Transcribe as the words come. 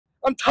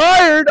I'm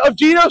tired of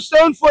Geno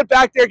Stonefoot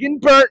back there getting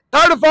burnt.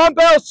 Tired of Von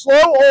Bell,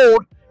 slow,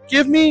 old.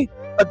 Give me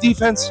a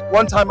defense,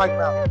 one-time Mike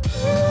Brown.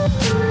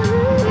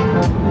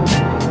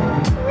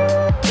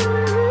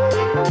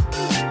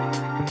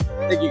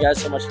 Thank you guys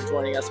so much for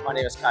joining us. My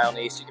name is Kyle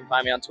Neese. You can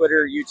find me on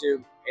Twitter,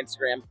 YouTube,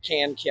 Instagram,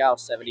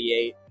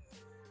 CanCow78.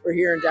 We're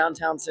here in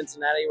downtown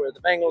Cincinnati where the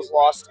Bengals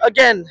lost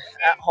again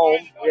at home.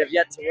 We have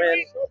yet to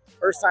win.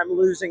 First time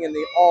losing in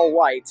the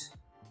all-white.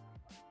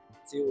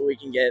 See what we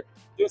can get.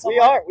 We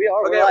are.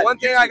 Okay, one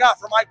thing I got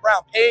for Mike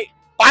Brown. Hey,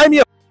 buy me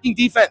a fucking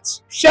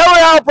defense. Shell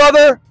it out,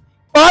 brother.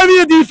 Buy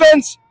me a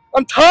defense.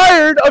 I'm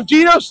tired of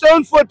Geno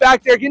Stonefoot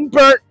back there getting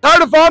burnt.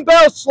 Tired of Von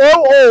Bell,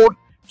 slow, old.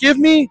 Give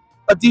me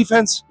a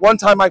defense,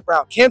 one-time Mike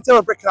Brown. Cam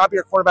Taylor-Britt cannot be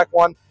your cornerback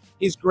one.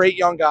 He's a great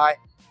young guy.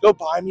 Go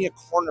buy me a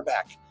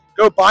cornerback.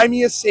 Go buy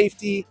me a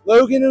safety.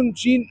 Logan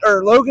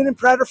and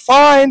Pratt are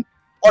fine.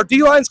 Our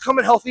D-line's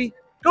coming healthy.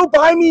 Go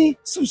buy me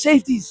some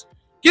safeties.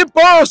 Give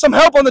Burrow some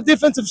help on the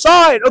defensive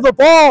side of the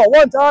ball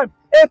one time.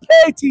 And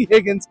pay T.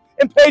 Higgins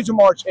and pay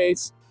Jamar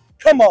Chase.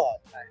 Come on.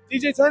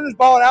 DJ Turner's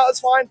balling out.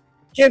 That's fine.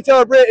 Cam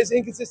Taylor-Britt is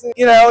inconsistent.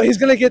 You know, he's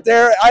going to get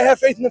there. I have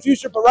faith in the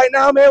future. But right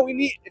now, man,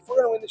 if we're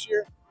going to win this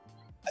year,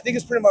 I think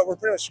we're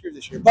pretty much screwed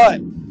this year. But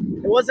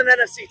it was an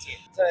NFC team.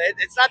 So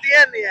it's not the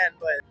end,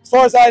 but as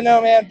far as I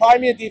know, man, buy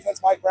me a defense,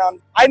 Mike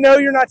Brown. I know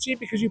you're not cheap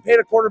because you paid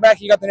a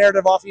quarterback. You got the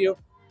narrative off of you,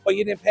 but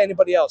you didn't pay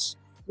anybody else.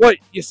 What?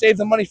 You saved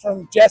the money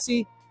from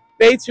Jesse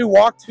Bates,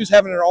 who's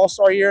having an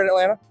all-star year in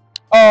Atlanta.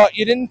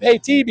 You didn't pay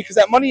T because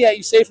that money that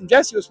you saved from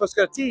Jesse was supposed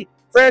to go to T.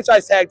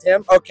 Franchise tagged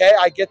him. Okay,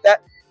 I get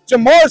that.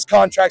 Jamar's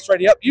contract's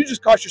ready up. You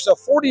just cost yourself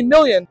 $40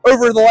 million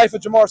over the life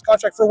of Jamar's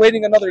contract for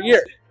waiting another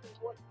year.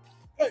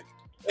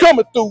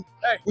 Coming through.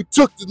 Hey. We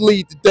took the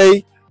lead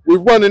today. We're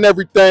running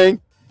everything.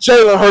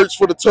 Jalen Hurts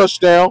for the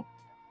touchdown.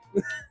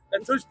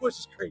 That tush push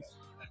is crazy.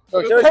 It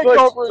was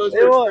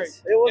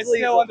it's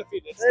still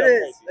undefeated. It's still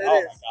crazy. Oh,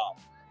 my God.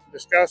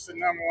 Disgusting,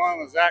 number one,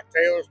 was Zach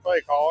Taylor's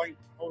play calling.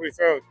 We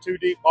throw 2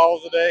 deep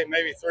balls a day,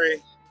 maybe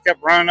 3.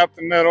 Kept running up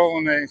the middle,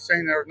 and they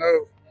seen there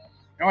was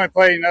the only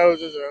play he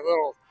knows is a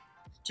little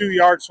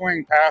 2-yard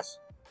swing pass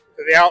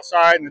to the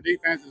outside, and the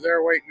defense is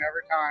there waiting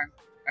every time.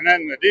 And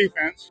then the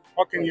defense,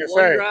 what can you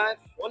say?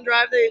 One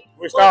drive,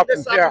 we stopped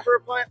them, for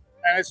a punt.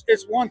 And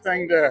it's one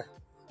thing to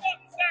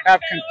have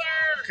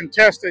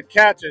contested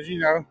catches, you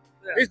know.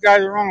 Yeah. These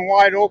guys are running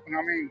wide open.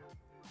 I mean,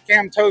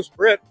 Cam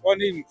Toast-Britt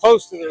wasn't even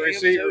close to the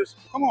receiver.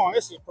 Come on,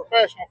 this is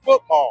professional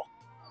football.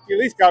 You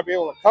at least got to be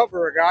able to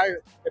cover a guy.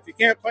 If you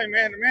can't play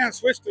man-to-man,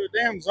 switch to a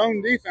damn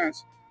zone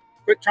defense.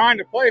 Quit trying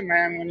to play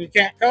man when you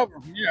can't cover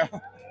him, you know.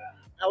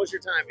 How was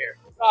your time here?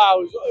 It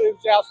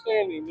was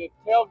outstanding. The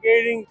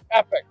tailgating,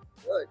 epic.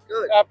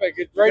 Good. Epic.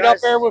 It's right up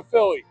there with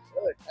Philly.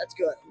 Good. That's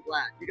good. I'm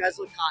glad. You guys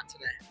look hot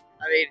today.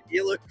 I mean,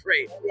 you look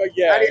great.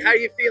 Yeah. How are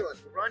you feeling?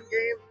 The run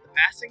game? The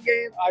passing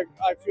game?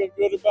 I feel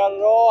good about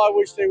it all. I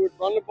wish they would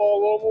run the ball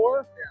a little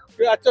more.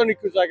 Yeah. That's only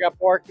because I got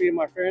Barkley in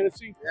my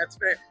fantasy. That's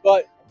fair.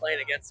 But I'm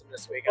playing against him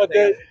this week. But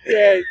you're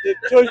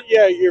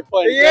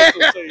playing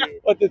against him.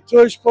 But the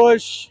tush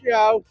push,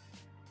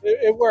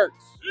 it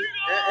works.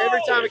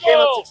 Every time it came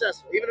up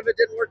successful, even if it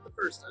didn't work the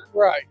first time.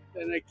 Right.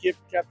 And they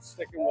kept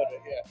sticking with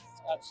it. Yeah.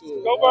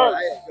 Absolutely. Go Birds.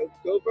 Right.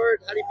 Go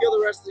Birds. How do you feel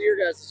the rest of the year,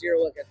 guys, this year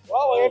looking?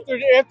 Well,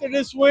 after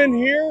this win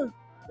here,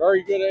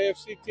 very good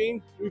AFC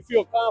team, we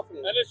feel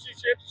confident. NFC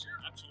championship,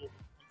 absolutely.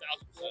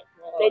 1,000%.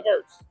 Go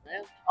Birds.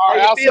 Man. All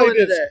right, I'll say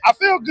this. Today? I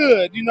feel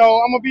good. You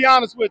know, I'm going to be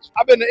honest with you.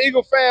 I've been an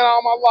Eagle fan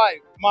all my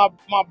life.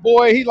 My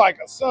boy, he like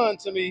a son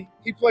to me.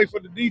 He played for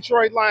the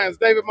Detroit Lions,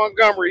 David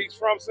Montgomery. He's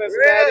from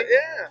Cincinnati.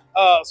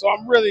 Yeah. So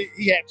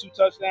he had 2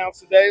 touchdowns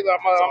today, I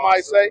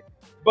might say.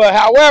 But,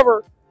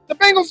 however, the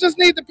Bengals just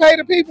need to pay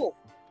the people.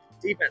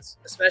 Defense,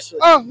 especially.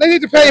 Oh, they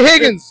need to pay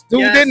Higgins, who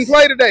didn't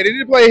play today. They need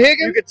to play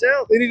Higgins. You could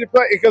tell. They need to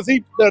play because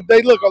they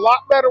look a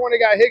lot better when they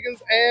got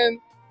Higgins and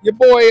your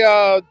boy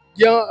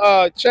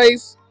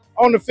Chase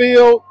on the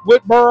field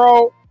with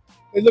Burrow.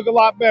 They look a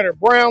lot better.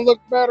 Brown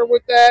looked better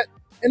with that,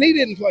 and he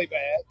didn't play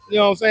bad. You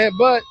know what I'm saying?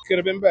 But could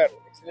have been better.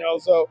 You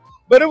know,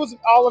 but it was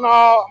all in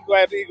all. I'm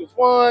glad the Eagles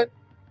won.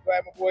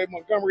 Glad my boy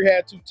Montgomery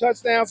had 2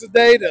 touchdowns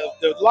today.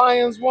 The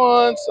Lions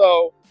won.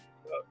 So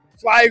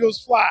fly Eagles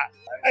fly.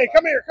 Hey,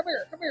 come here.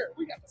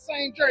 We got the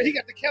same jersey. He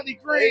got the Kelly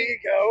Green. There you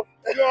go.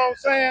 You know what I'm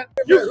saying?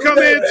 You can come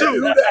in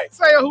too.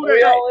 Say who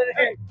they are.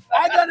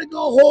 I gotta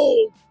go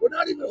home. We're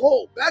not even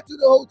home. Back to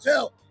the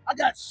hotel. I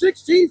got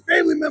 16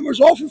 family members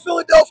all from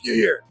Philadelphia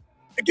here.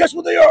 And guess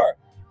what they are?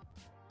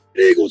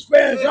 Eagles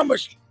fans. I'm a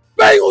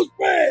Bengals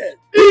fan.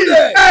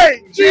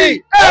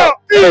 E-A-G-L-E-S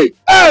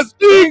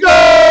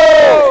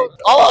Eagles.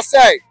 All I'll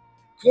say,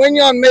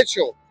 Quinyon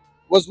Mitchell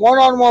was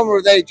one-on-one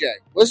with AJ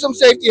with some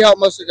safety help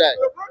most of the day.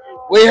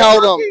 We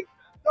held him.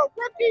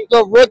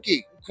 The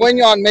rookie,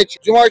 Quinyon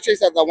Mitchell. Jamar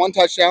Chase had that 1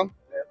 touchdown.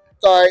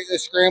 Sorry, the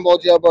scramble,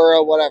 Joe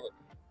Burrow, whatever.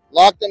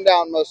 Locked them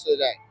down most of the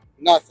day.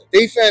 Nothing.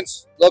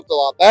 Defense looked a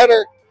lot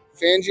better.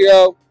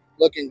 Fangio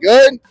looking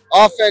good.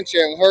 Offense,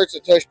 Jalen Hurts, a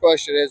tush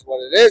push. It is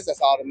what it is.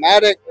 That's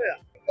automatic. Yeah.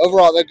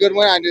 Overall, they're a good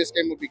win. I knew this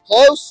game would be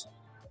close.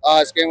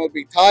 This game would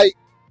be tight.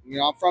 You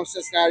know, I'm from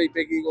Cincinnati,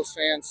 big Eagles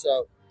fan,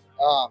 so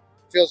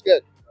Feels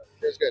good.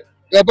 Feels good.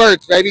 Go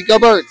Birds, baby. Go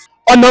Birds.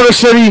 Another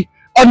city,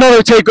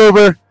 another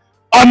takeover,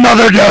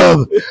 another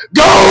dub.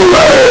 Go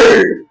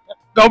Birds!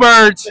 Go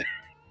Birds!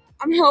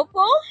 I'm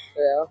hopeful.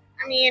 Yeah.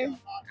 I mean,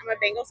 I'm a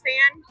Bengals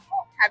fan,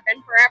 have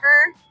been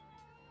forever.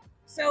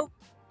 So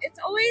it's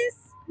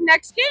always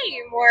next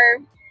game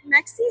or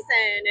next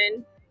season,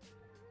 and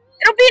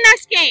it'll be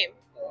next game.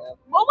 Yeah.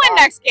 We'll win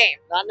next game.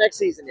 Not next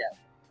season yet.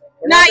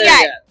 We're Not there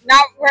yet.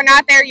 We're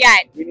not there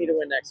yet. We need to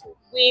win next week.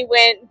 We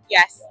win.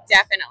 Yes,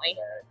 definitely.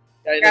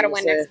 Gotta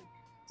win next week.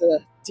 To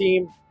the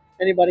team.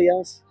 Anybody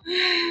else?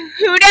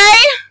 Who Day?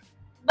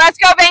 Let's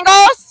go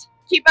Bengals.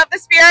 Keep up the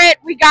spirit.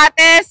 We got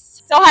this.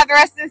 Still have the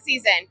rest of the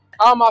season.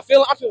 I'm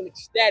feeling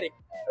ecstatic.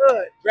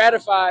 Good.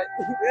 Gratified.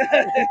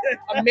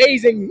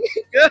 Amazing.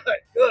 Good.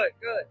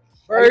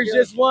 Birds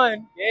just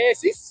won. Yeah,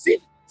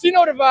 she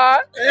know the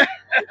vibe.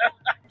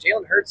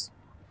 Jalen Hurts,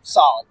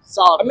 solid.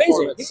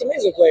 Amazing. He's an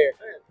amazing player.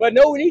 But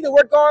no, we need to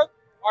work on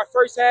our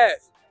first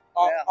half.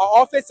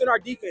 Our offense and our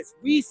defense.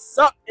 We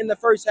suck in the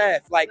first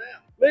half. Like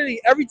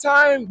literally every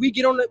time we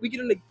get in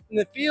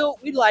the field,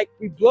 we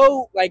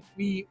blow. Like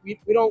we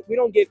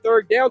don't get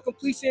third down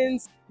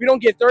completions. We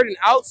don't get third and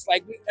outs.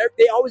 Like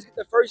they always get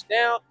the first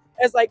down.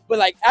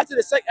 But after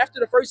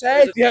the first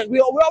half, yeah, we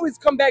always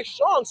come back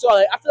strong. So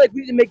I feel like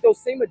we need to make those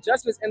same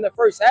adjustments in the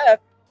first half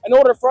in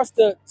order for us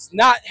to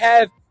not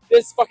have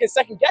this fucking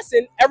second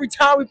guessing every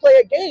time we play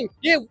a game.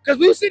 Yeah, because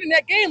we were sitting in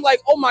that game like,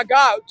 oh my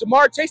God,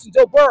 Jamar Chase and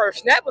Joe Burrow are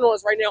snapping on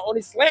us right now on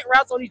these slant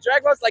routes, on these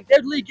drag routes. Like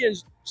they're really getting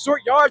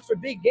short yards for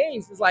big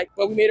gains. It's like,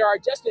 but we made our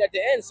adjustment at the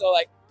end. So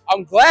like,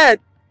 I'm glad,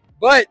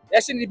 but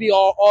that shouldn't be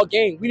all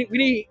game. We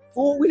need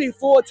full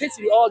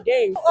intensity all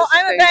game. Well,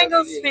 I'm a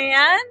Bengals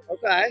fan.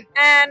 Okay.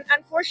 And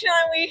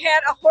unfortunately, we had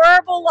a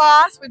horrible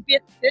loss. We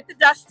bit the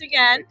dust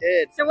again. We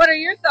did. So what are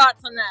your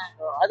thoughts on that?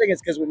 I think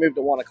it's because we moved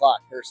to 1 o'clock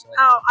personally.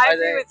 Oh, I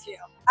agree with you.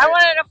 I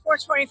wanted a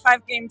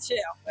 4:25 game too.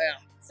 Yeah.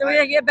 So we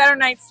gotta get a better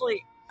night's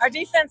sleep. Our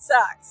defense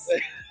sucks.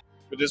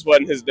 But this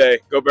wasn't his day.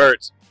 Go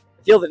Birds.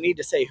 I feel the need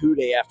to say Who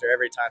Day after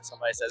every time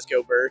somebody says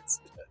Go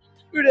Birds.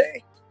 Who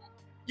Day.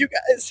 You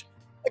guys.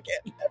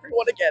 Again.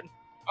 Everyone again.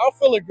 I'm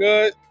feeling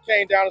good.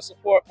 Came down to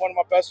support one of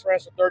my best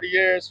friends for 30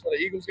 years for the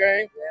Eagles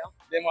game. Yeah.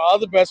 Then my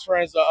other best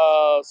friend's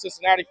a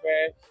Cincinnati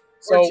fan.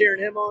 So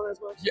cheering him on as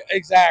much? Yeah,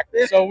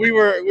 exactly. So we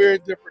were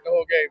different the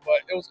whole game,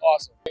 but it was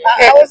awesome.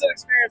 How was the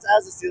experience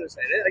as a Steelers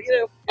fan?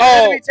 You know,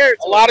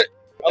 a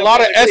lot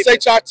of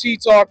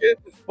SHIT talking,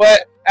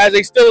 but as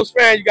a Steelers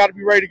fan, you got to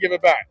be ready to give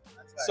it back.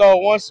 Right. So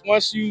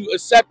once you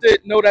accept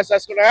it, know that's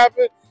going to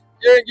happen,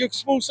 you're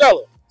smooth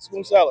selling.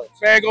 Smooth selling.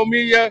 Fango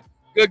Media,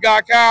 good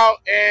guy Kyle,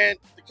 and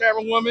the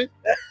camera woman.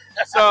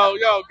 So,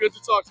 good to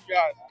talk to you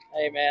guys.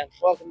 Hey, man.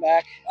 Welcome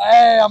back.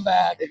 Hey, I'm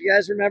back. If you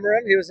guys remember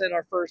him, he was in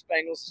our first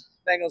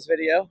Bengals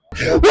video.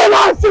 Which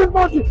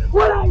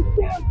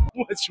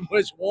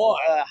one?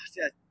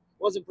 Yeah,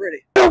 wasn't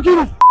pretty. Don't give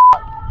a f***.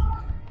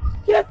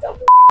 Get the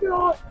f***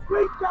 on.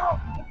 Reach out.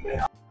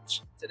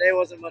 Today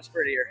wasn't much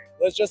prettier.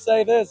 Let's just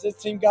say this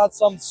team got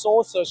some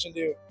soul searching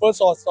to do. First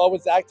of all, start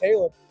with Zach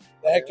Taylor,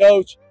 the head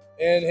coach,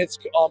 and his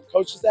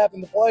coaching staff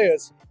and the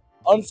players.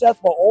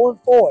 Unacceptable,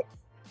 0-4.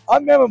 I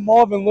remember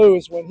Marvin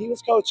Lewis when he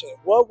was coaching.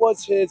 What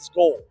was his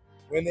goal?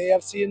 Win the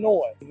AFC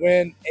North,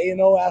 win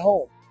 8-0 at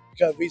home.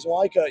 Because the reason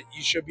why,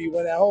 you should be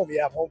winning at home.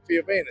 You have home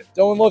field advantage.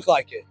 Don't look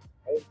like it.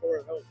 0-4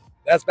 at home.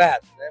 That's bad.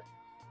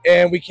 Yeah.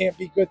 And we can't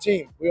beat good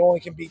team. We only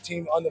can beat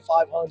team under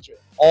 500.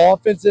 Our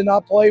offense did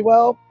not play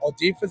well. Our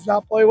defense did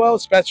not play well.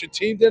 Special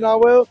team did not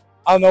well.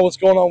 I don't know what's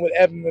going on with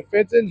Evan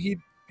McFinton.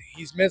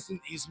 He's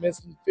missing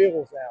field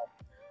goals now.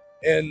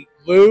 And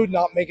Lou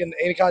not making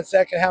any kind of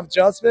second half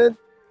adjustment.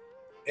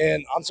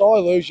 And I'm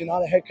sorry, Lou, you're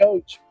not a head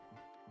coach.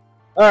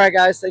 All right,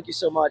 guys, thank you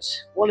so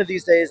much. One of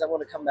these days, I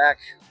want to come back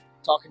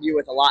talking to you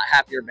with a lot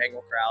happier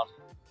Bengal crowd.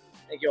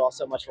 Thank you all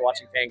so much for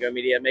watching Fango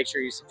Media. Make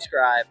sure you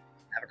subscribe.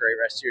 Have a great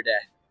rest of your day.